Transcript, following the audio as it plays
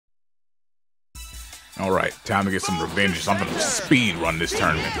All right, time to get some revenge. I'm gonna speed run this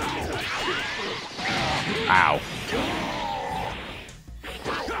tournament. Ow.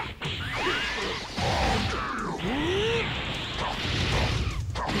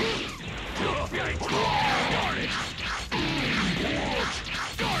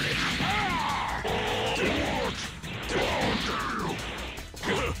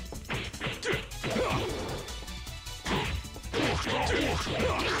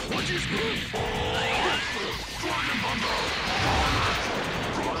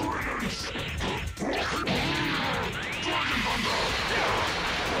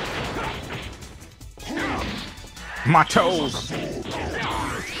 My toes.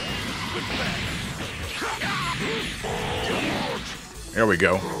 There we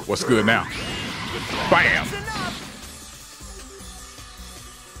go. What's good now? Bam.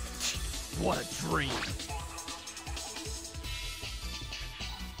 What a dream.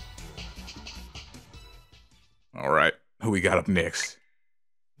 All right. Who we got up next?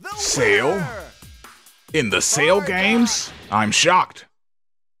 The Sail? winner! In the Sail Bardock! games? I'm shocked.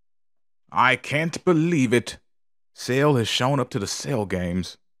 I can't believe it. Sail has shown up to the Sail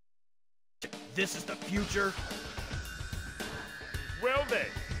games. This is the future. Well then,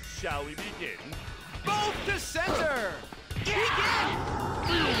 shall we begin? Both to center. Begin.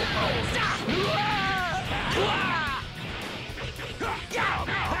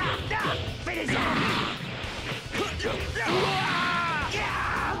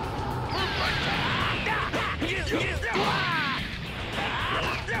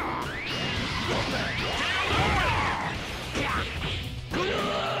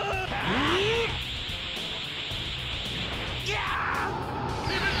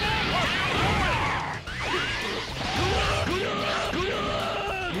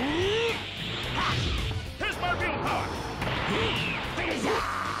 Here's my real power!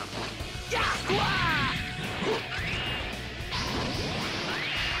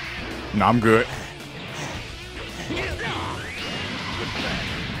 No, I'm good.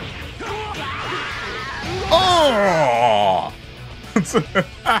 Oh! I'm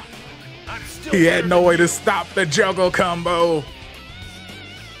still He had better no than way to you. stop the juggle combo.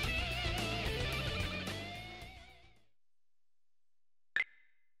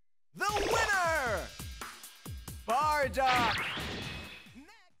 The winner. Bardock.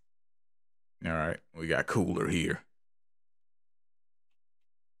 All right, we got cooler here.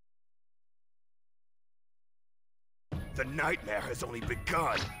 The nightmare has only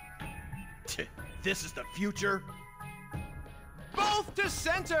begun. This is the future. Both to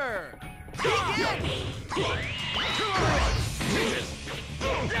center. Begin.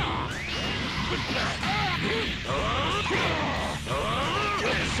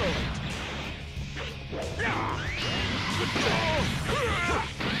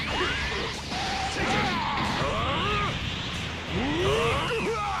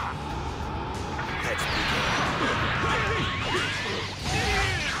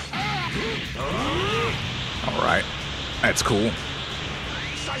 All right, that's cool.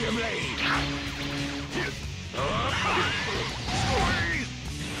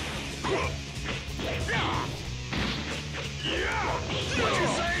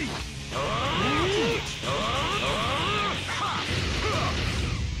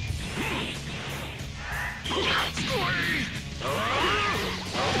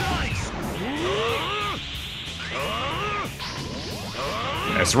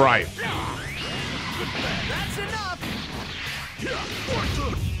 That's right. That's enough.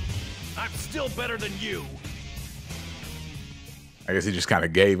 I'm still better than you. I guess he just kind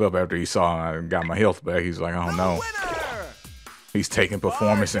of gave up after he saw I got my health back. He's like, oh The no. winner. He's taking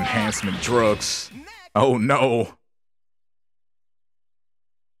performance Bardock. enhancement drugs. Next. Oh no.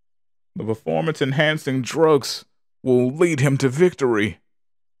 The performance enhancing drugs will lead him to victory.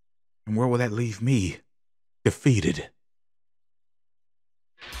 And where will that leave me? Defeated.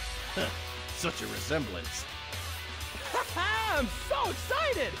 Such a resemblance. I'm so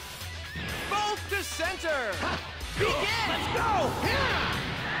excited! Both to center! Begin! Let's go!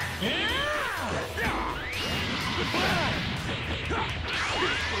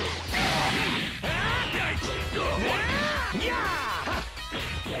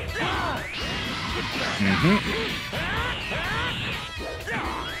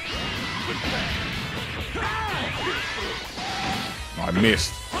 Oh, I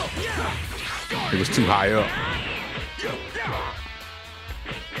missed. It was too high up.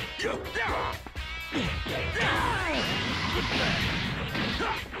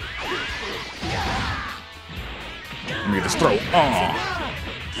 Let me get this throw. Oh.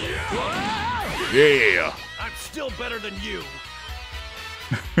 Yeah. I'm still better than you.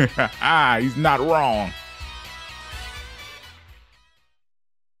 He's not wrong.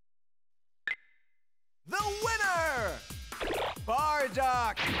 The winner,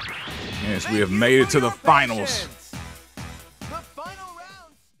 Bardock. Yes, we have made it to the finals. The final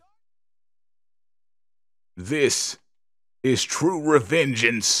round. This is true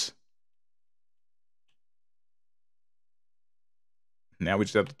revengeance. Now we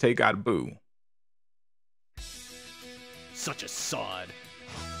just have to take out Boo. Such a sod.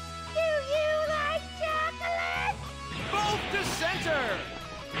 Do you like chocolate? Both to center.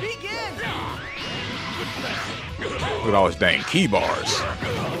 Begin. Look at all his dang key bars.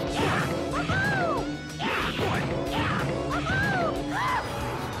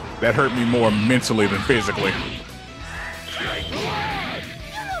 That hurt me more mentally than physically.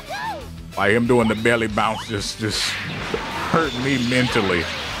 Like him doing the belly bounce just hurt me mentally.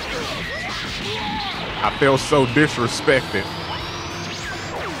 I felt so disrespected.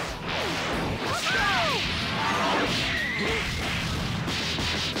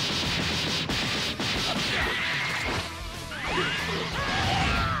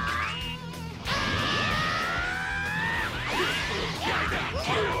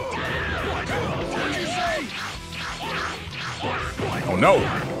 Oh no!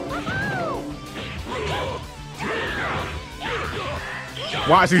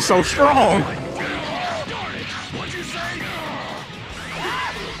 Why is he so strong?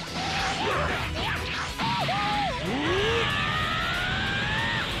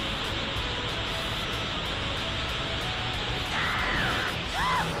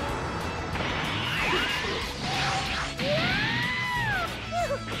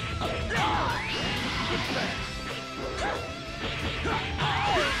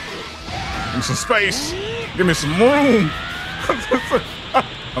 Give me some space. Give me some room.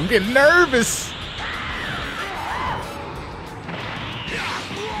 I'm getting nervous.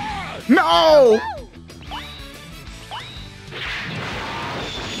 No!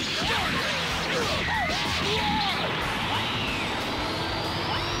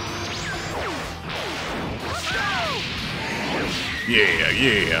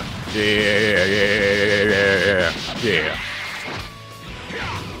 Yeah.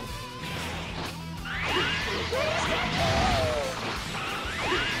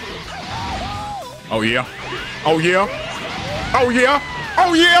 Oh yeah. Oh yeah. Oh yeah.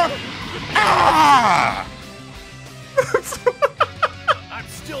 Oh yeah. Ah! I'm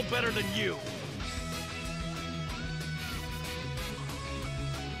still better than you.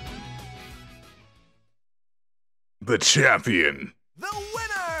 The champion. The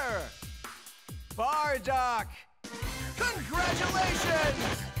winner, Bardock.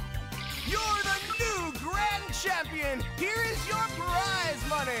 Congratulations! You're the new grand champion. Here is your prize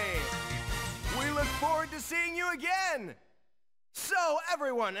money. We look forward to seeing you again. So,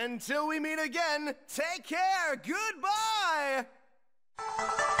 everyone, until we meet again, take care. Goodbye.